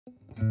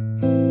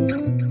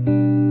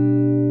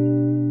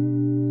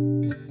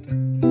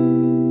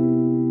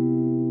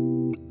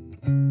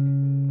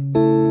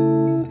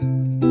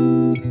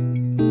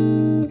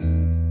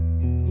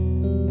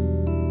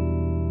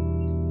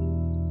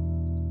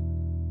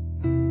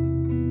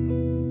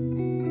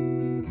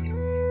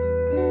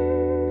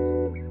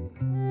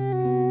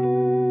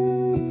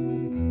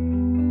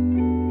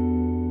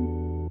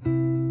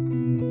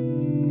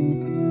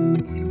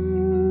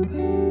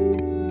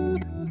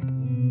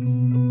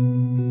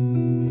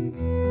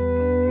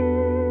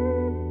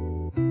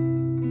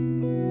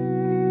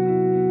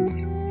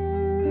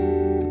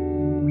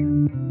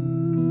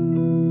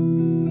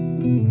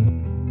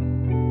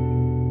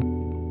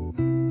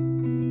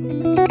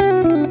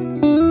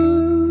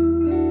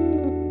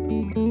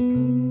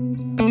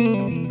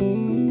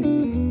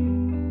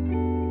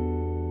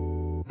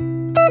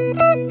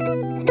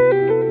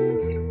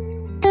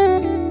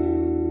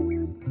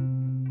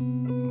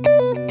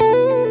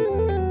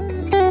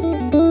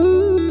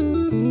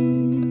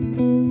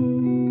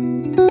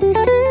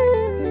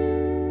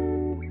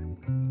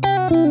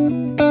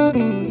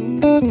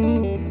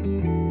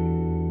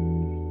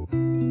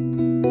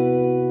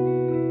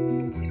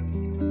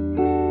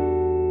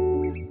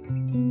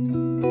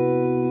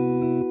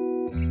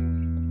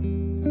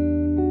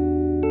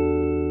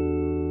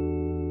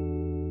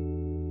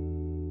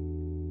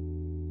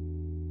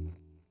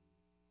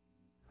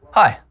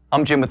Hi,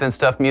 I'm Jim with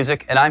Stuff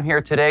Music, and I'm here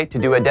today to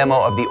do a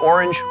demo of the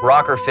Orange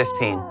Rocker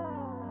 15.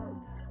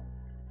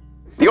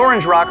 The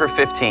Orange Rocker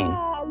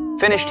 15,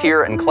 finished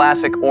here in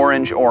classic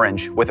orange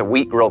with a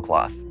wheat grill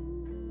cloth.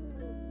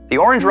 The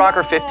Orange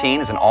Rocker 15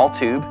 is an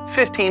all-tube,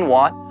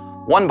 15-watt,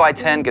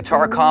 1x10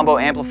 guitar combo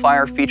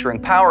amplifier featuring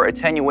power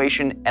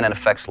attenuation and an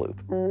effects loop.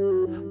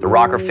 The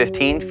Rocker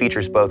 15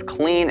 features both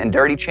clean and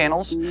dirty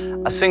channels,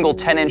 a single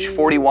 10-inch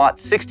 40-watt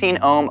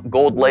 16-ohm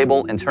gold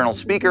label internal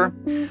speaker,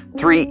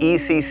 3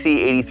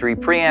 ECC83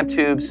 preamp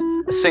tubes,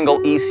 a single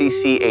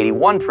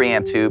ECC81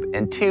 preamp tube,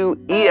 and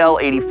 2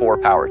 EL84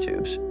 power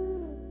tubes.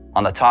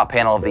 On the top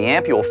panel of the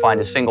amp, you will find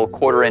a single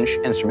 1/4-inch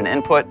instrument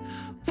input,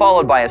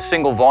 followed by a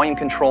single volume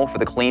control for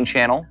the clean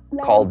channel,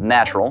 called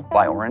Natural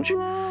by Orange.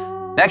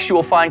 Next, you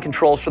will find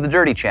controls for the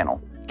dirty channel,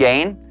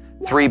 gain,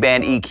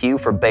 3-band EQ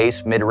for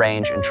bass,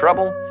 mid-range, and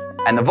treble,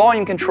 and the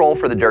volume control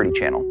for the dirty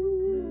channel.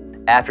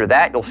 After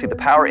that, you'll see the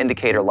power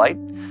indicator light,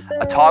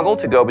 a toggle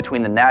to go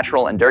between the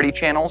natural and dirty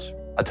channels,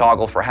 a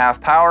toggle for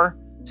half power,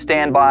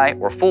 standby,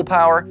 or full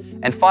power,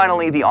 and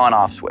finally the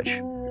on-off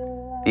switch.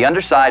 The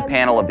underside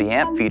panel of the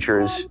amp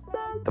features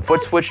the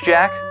foot switch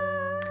jack,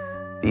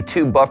 the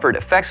 2 buffered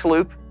effects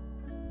loop,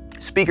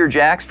 speaker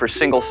jacks for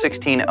single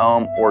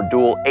 16-ohm or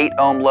dual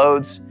 8-ohm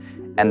loads,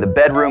 and the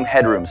bedroom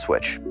headroom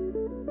switch.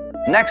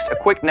 Next, a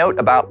quick note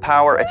about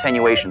power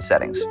attenuation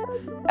settings.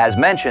 As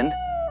mentioned,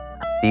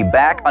 the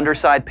back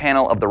underside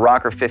panel of the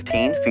Rocker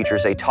 15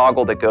 features a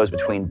toggle that goes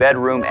between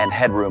bedroom and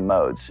headroom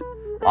modes.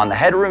 On the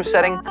headroom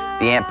setting,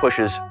 the amp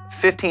pushes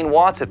 15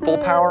 watts at full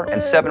power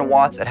and 7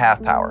 watts at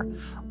half power.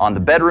 On the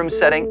bedroom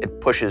setting,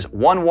 it pushes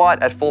 1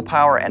 watt at full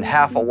power and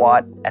half a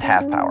watt at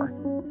half power.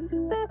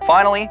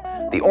 Finally,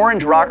 the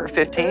Orange Rocker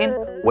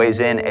 15 weighs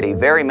in at a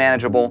very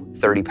manageable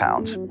 30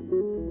 pounds.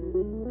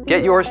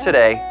 Get yours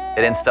today at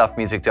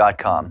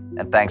instuffmusic.com,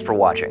 and thanks for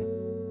watching.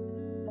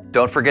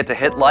 Don't forget to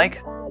hit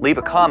like, leave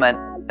a comment,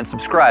 and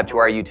subscribe to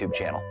our YouTube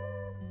channel.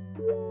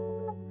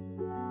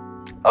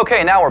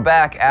 Okay, now we're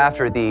back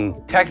after the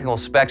technical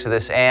specs of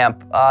this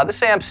amp.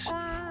 This amp's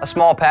a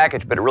small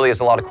package, but it really has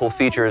a lot of cool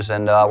features,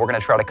 and we're going to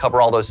try to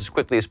cover all those as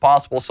quickly as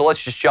possible, so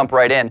let's just jump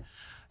right in. At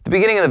the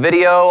beginning of the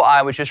video,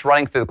 I was just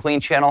running through the clean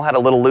channel, had a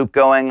little loop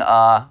going.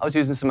 I was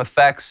using some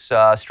effects,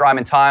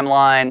 Strymon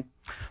Timeline,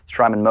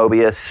 Strymon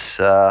Mobius,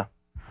 a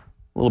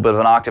little bit of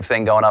an octave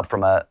thing going up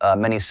from a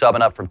mini sub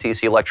and up from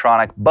TC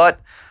Electronic, but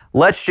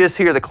let's just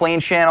hear the clean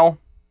channel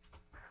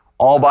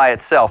all by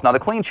itself. Now the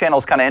clean channel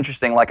is kind of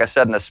interesting, like I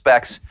said in the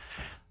specs,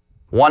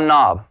 1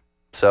 knob,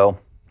 so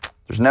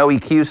there's no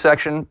EQ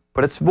section,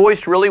 but it's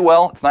voiced really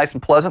well, it's nice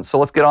and pleasant, so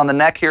let's get on the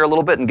neck here a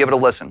little bit and give it a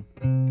listen.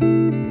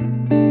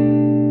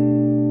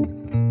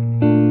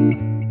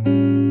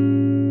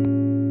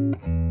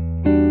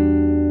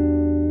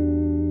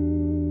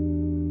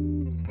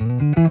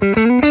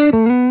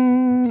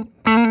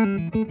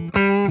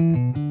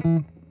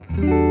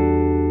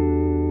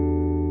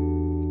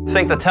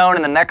 Sync the tone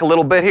in the neck a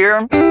little bit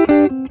here.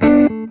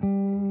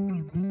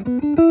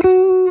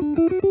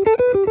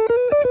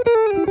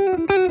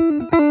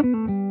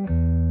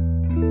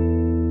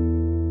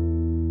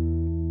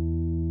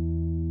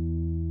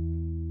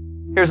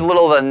 Here's a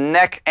little of the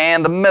neck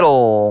and the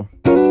middle.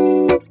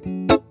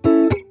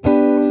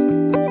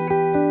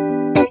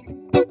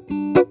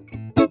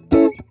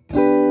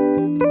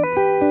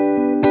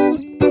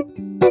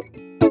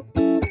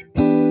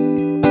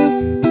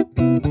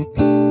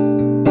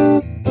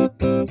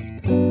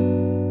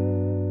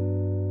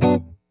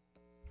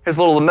 Here's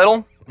a little of the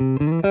middle.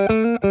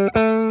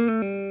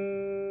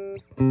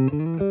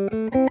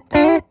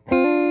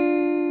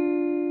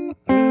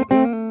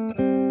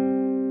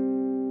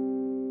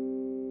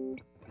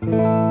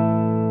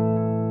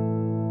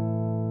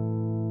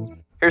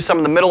 Here's some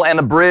of the middle and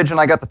the bridge, and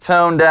I got the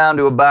tone down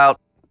to about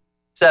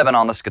 7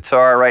 on this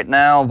guitar right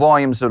now.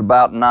 Volume's at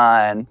about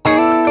 9.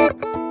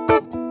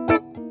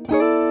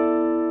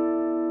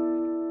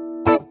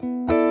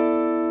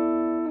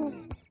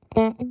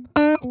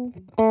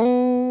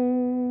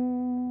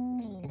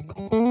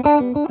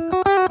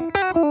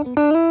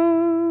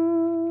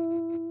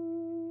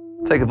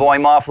 Take the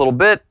volume off a little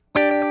bit.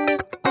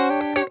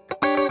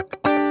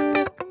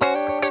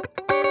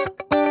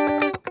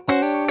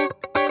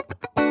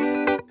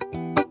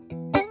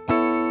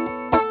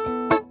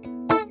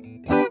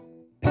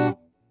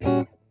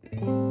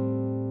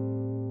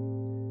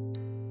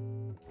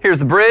 Here's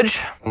the bridge.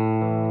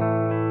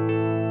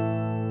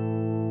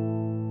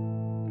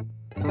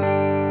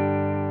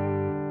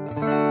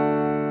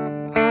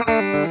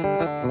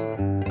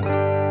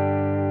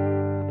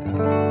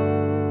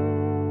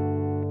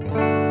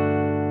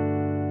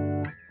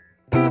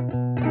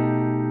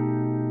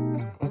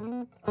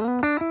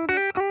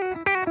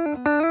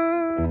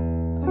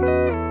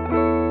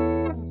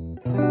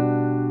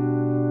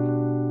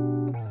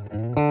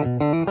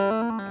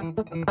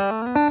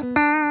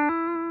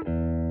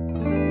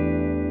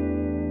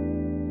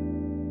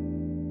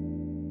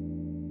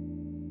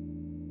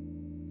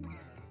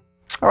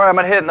 All right, I'm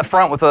gonna hit in the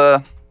front with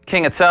a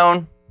king of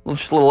tone,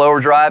 just a little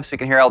overdrive so you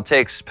can hear how it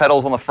takes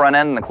pedals on the front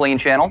end and the clean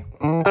channel.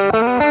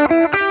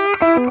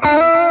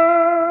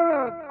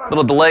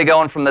 Little delay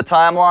going from the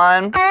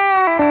timeline.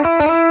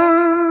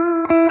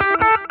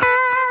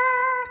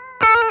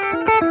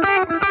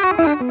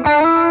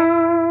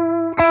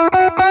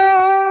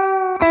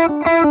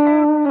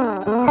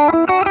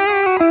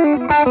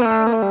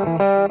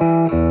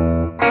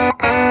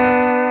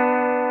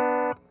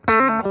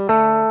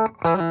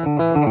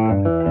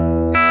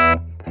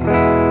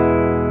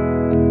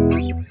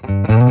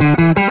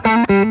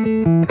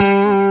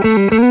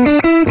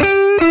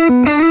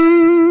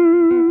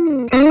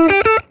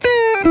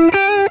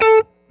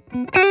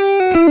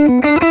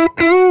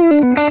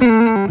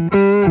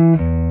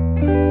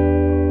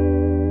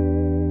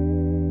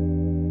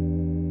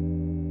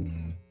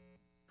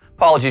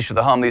 Apologies for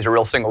the hum, these are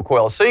real single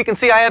coils. So you can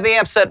see I have the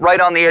amp set right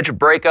on the edge of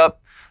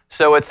breakup.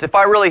 So if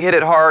I really hit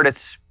it hard,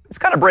 it's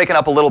kind of breaking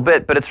up a little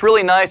bit, but it's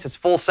really nice, it's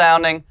full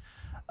sounding.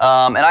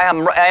 And I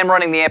am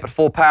running the amp at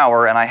full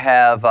power, and I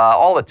have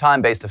all the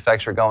time-based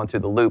effects are going through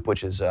the loop,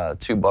 which is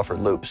 2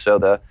 buffered loops. So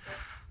the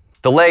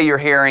delay you're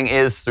hearing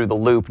is through the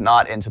loop,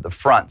 not into the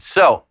front.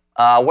 So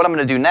what I'm going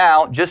to do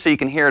now, just so you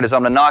can hear it, is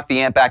I'm going to knock the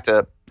amp back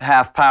to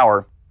half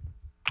power.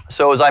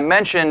 So as I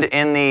mentioned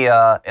in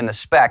the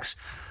specs,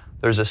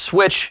 there's a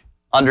switch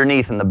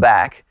underneath in the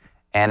back,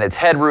 and it's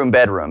headroom,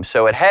 bedroom.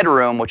 So at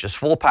headroom, which is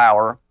full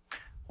power,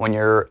 when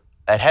you're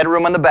at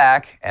headroom on the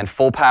back and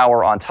full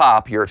power on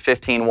top, you're at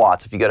 15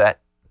 watts. If you go to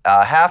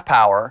half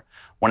power,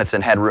 when it's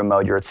in headroom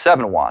mode, you're at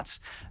 7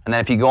 watts. And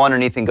then if you go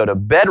underneath and go to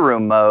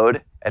bedroom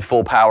mode at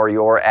full power,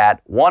 you're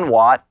at 1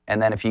 watt.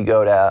 And then if you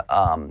go to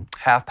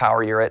half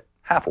power, you're at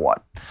half a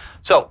watt.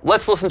 So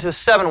let's listen to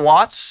 7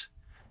 watts.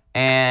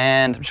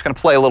 And I'm just going to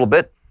play a little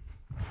bit.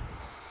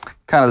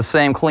 Kind of the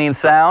same clean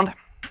sound.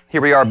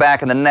 Here we are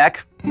back in the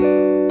neck.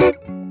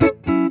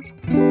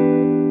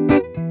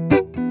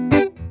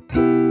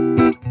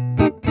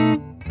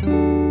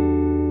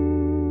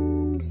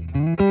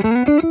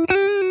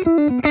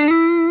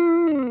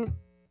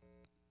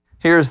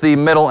 Here's the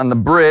middle and the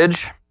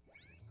bridge.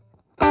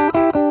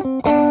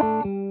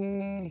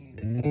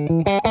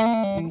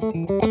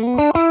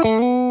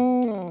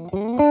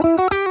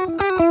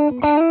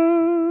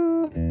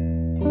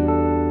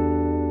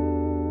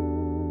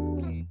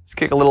 Let's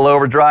kick a little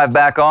overdrive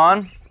back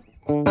on.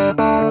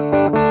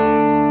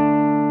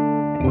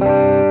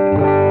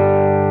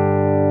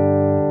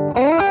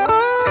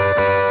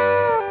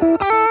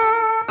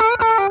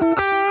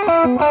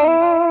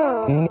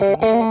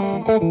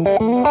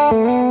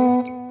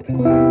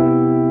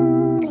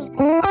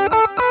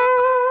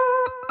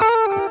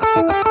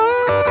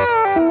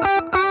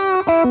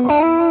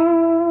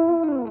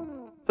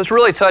 So it's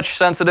really touch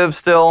sensitive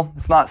still.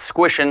 It's not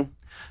squishing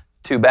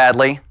too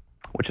badly,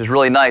 which is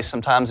really nice.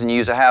 Sometimes when you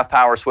use a half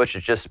power switch,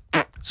 it just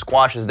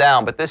squashes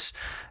down, but it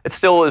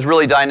still is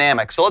really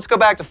dynamic. So let's go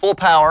back to full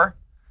power.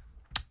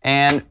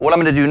 And what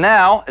I'm going to do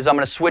now is I'm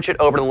going to switch it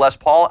over to the Les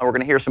Paul, and we're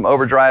going to hear some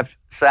overdrive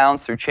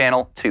sounds through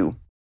channel 2.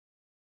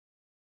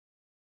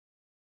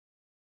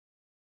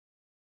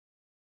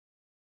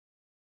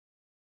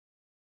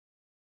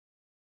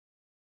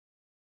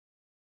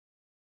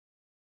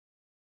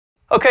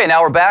 Okay,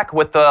 now we're back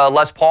with the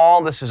Les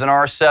Paul. This is an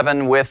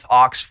R7 with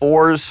aux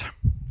 4s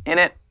in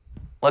it.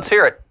 Let's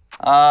hear it.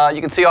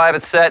 You can see how I have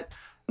it set.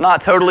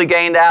 Not totally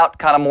gained out,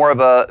 kind of more of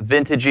a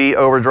vintagey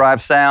overdrive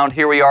sound.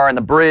 Here we are in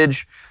the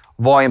bridge.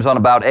 Volume's on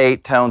about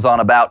 8, tones on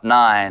about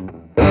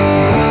 9.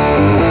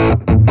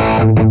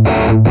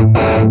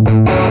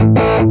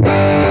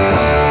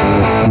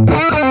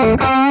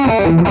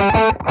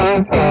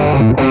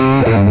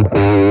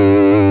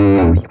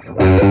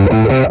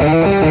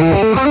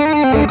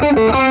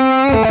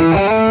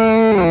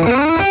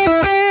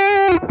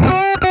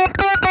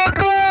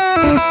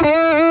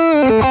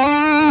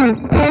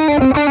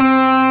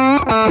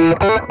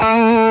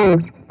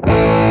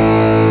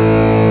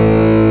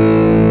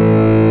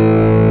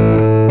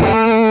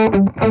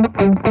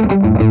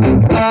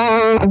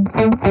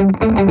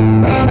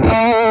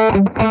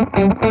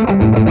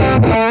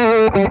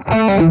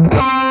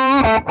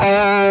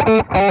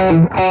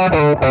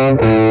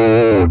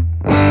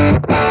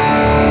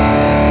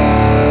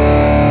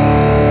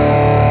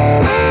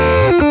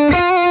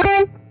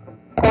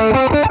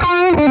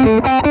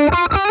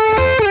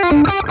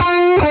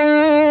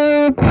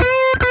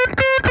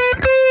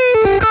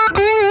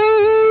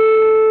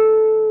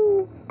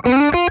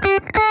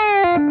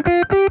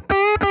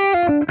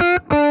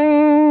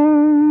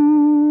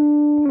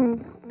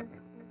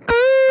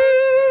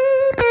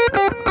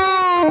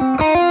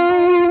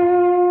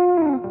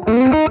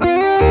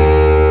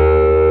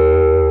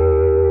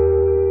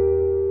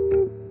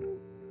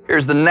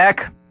 Here's the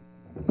neck.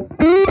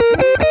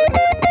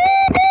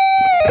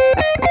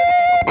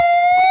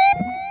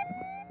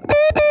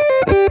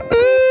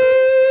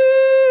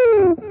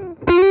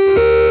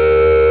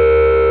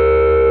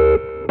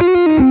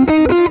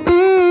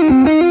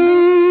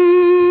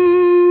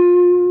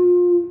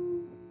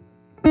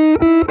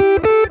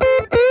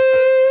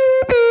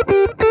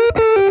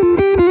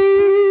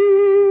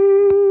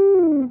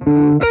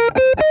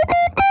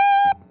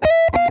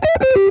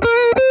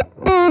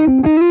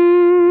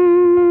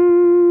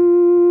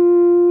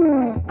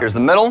 Here's the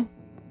middle.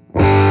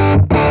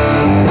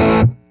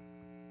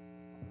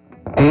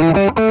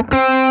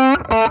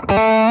 All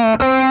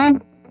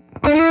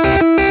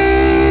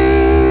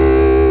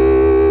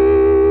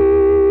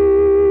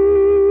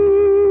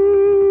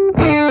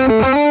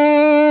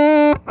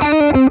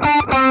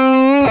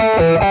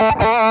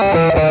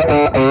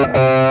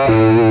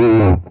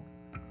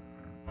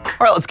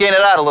right, let's gain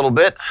it out a little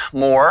bit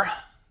more.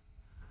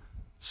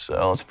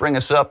 So let's bring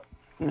us up.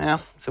 Yeah,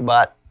 it's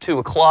about 2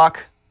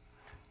 o'clock.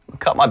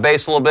 Cut my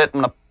bass a little bit.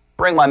 I'm gonna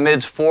bring my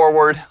mids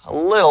forward a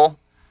little.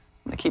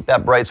 I'm gonna keep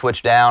that bright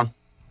switch down.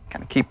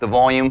 Kind of keep the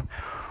volume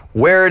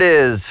where it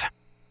is.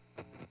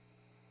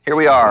 Here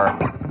we are.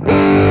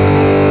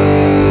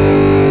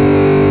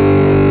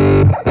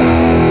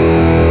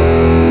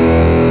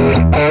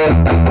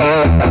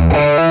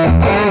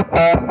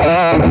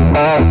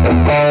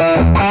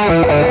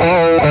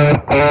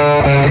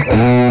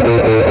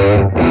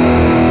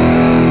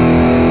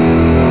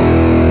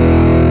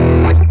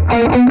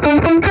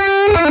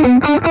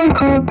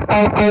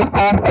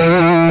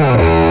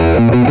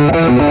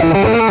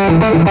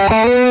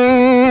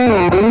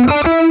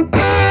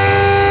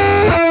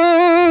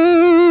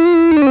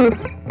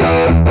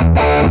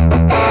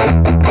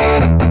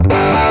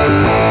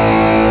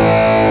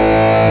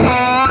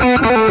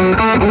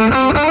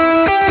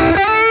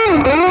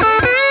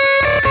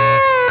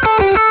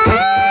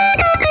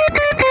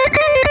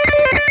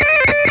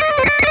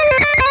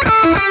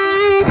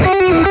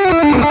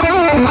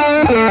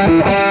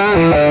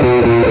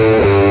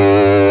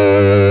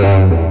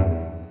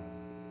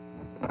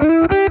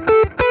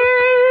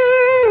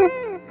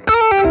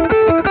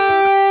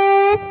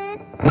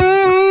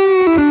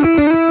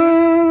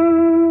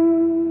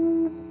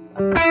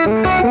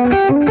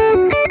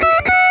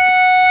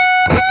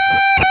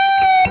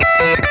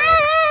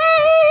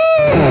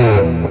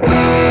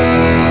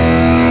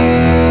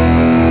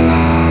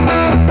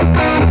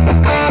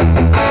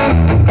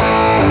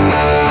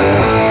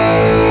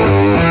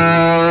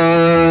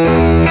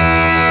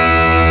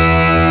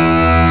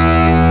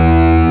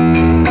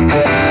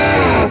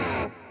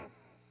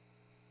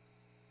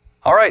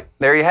 All right,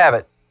 there you have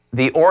it,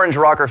 the Orange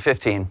Rocker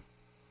 15.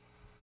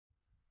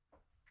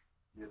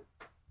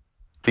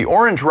 The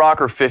Orange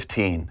Rocker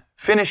 15,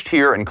 finished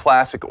here in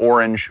classic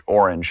orange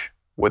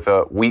with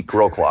a wheat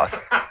grill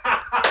cloth.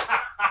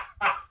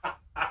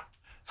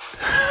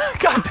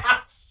 God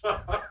damn.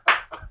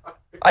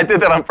 I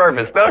did that on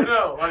purpose, though. I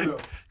know. You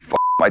f***ed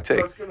my take.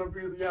 That's gonna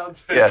be the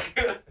outtake.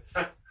 Yeah.